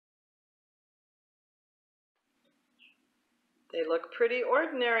They look pretty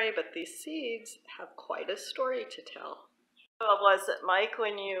ordinary, but these seeds have quite a story to tell. What was it, Mike,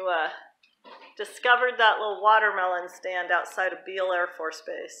 when you discovered that little watermelon stand outside of Beale Air Force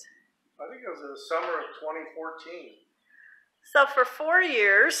Base? I think it was in the summer of 2014. So for 4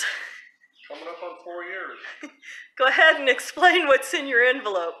 years... Coming up on 4 years. Go ahead and explain what's in your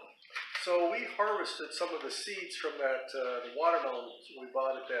envelope. So we harvested some of the seeds from that the watermelons we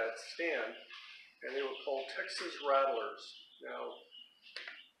bought at that stand, and they were called Texas Rattlers. Now,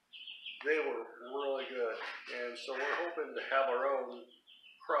 they were really good, and so we're hoping to have our own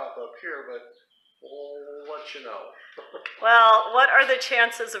crop up here, but we'll let you know. Well, what are the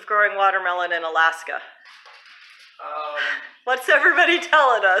chances of growing watermelon in Alaska? What's everybody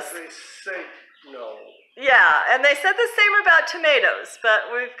telling us? They say no. Yeah, and they said the same about tomatoes, but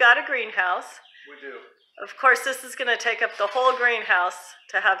we've got a greenhouse. We do. Of course, this is going to take up the whole greenhouse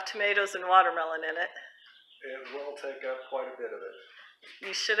to have tomatoes and watermelon in it. It will take up quite a bit of it.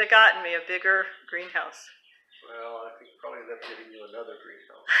 You should have gotten me a bigger greenhouse. Well, I think probably end up getting you another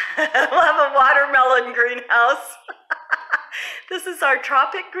greenhouse. We'll have a watermelon greenhouse. This is our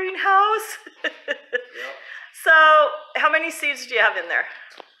tropic greenhouse. Yep. So, how many seeds do you have in there?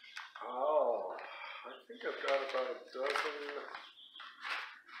 Oh, I think I've got about a dozen.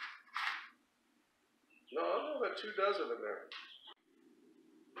 No, I don't know, about 2 dozen in there.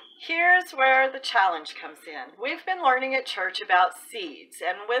 Here's where the challenge comes in. We've been learning at church about seeds,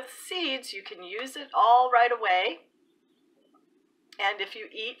 and with seeds you can use it all right away. And if you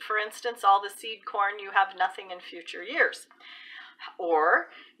eat, for instance, all the seed corn, you have nothing in future years. Or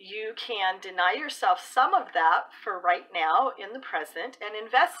you can deny yourself some of that for right now in the present and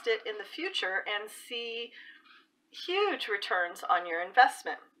invest it in the future and see huge returns on your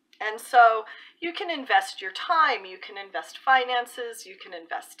investment. And so you can invest your time, you can invest finances, you can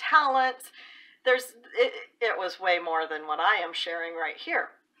invest talents. It was way more than what I am sharing right here.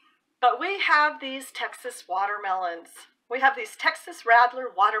 But we have these Texas watermelons. We have these Texas Rattler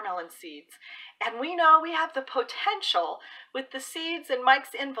watermelon seeds. And we know we have the potential with the seeds in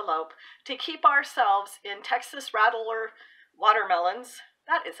Mike's envelope to keep ourselves in Texas Rattler watermelons.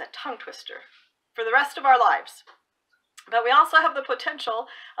 That is a tongue twister for the rest of our lives. But we also have the potential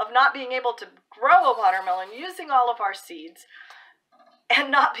of not being able to grow a watermelon using all of our seeds and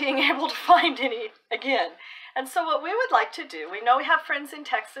not being able to find any again. And so what we would like to do, we know we have friends in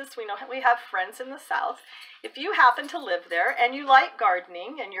Texas, we know we have friends in the South. If you happen to live there and you like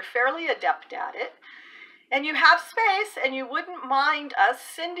gardening and you're fairly adept at it, and you have space and you wouldn't mind us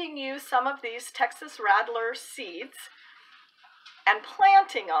sending you some of these Texas Rattler seeds and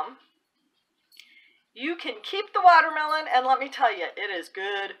planting them, you can keep the watermelon, and let me tell you, it is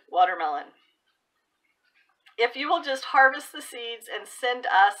good watermelon. If you will just harvest the seeds and send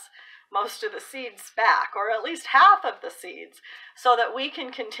us most of the seeds back, or at least half of the seeds, so that we can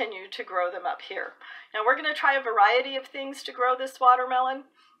continue to grow them up here. Now we're going to try a variety of things to grow this watermelon.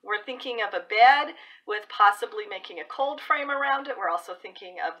 We're thinking of a bed with possibly making a cold frame around it. We're also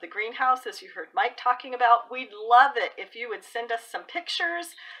thinking of the greenhouse, as you heard Mike talking about. We'd love it if you would send us some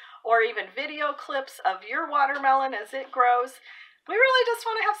pictures or even video clips of your watermelon as it grows. We really just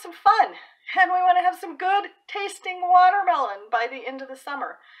want to have some fun, and we want to have some good tasting watermelon by the end of the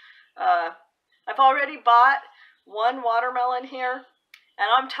summer. I've already bought one watermelon here, and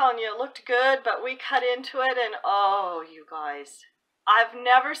I'm telling you, it looked good, but we cut into it, and oh, you guys, I've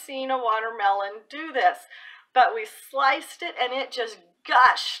never seen a watermelon do this. But we sliced it, and it just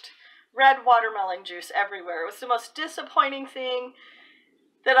gushed red watermelon juice everywhere. It was the most disappointing thing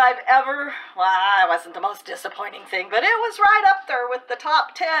that I've ever, well, it wasn't the most disappointing thing, but it was right up there with the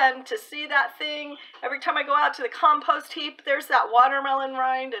top 10 to see that thing. Every time I go out to the compost heap, there's that watermelon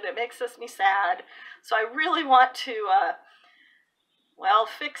rind, and it makes me sad. So I really want to, well,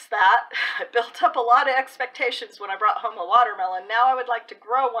 fix that. I built up a lot of expectations when I brought home a watermelon. Now I would like to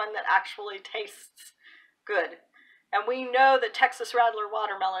grow one that actually tastes good. And we know that Texas Rattler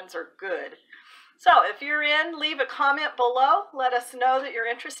watermelons are good. So if you're in, leave a comment below. Let us know that you're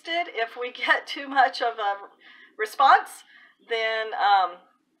interested. If we get too much of a response, then,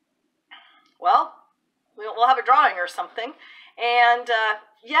 well, we'll have a drawing or something. And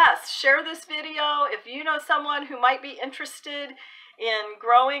yes, share this video. If you know someone who might be interested in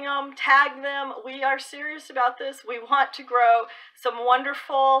growing them, tag them. We are serious about this. We want to grow some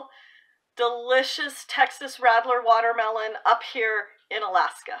wonderful, delicious Texas Rattler watermelon up here in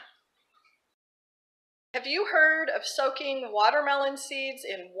Alaska. Have you heard of soaking watermelon seeds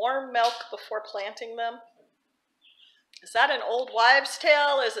in warm milk before planting them? Is that an old wives'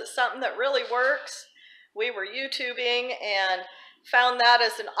 tale? Is it something that really works? We were YouTubing and found that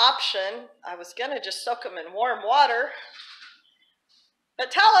as an option. I was gonna just soak them in warm water,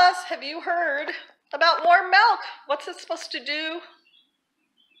 But tell us, have you heard about warm milk? What's it supposed to do?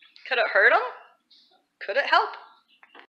 Could it hurt them? Could it help?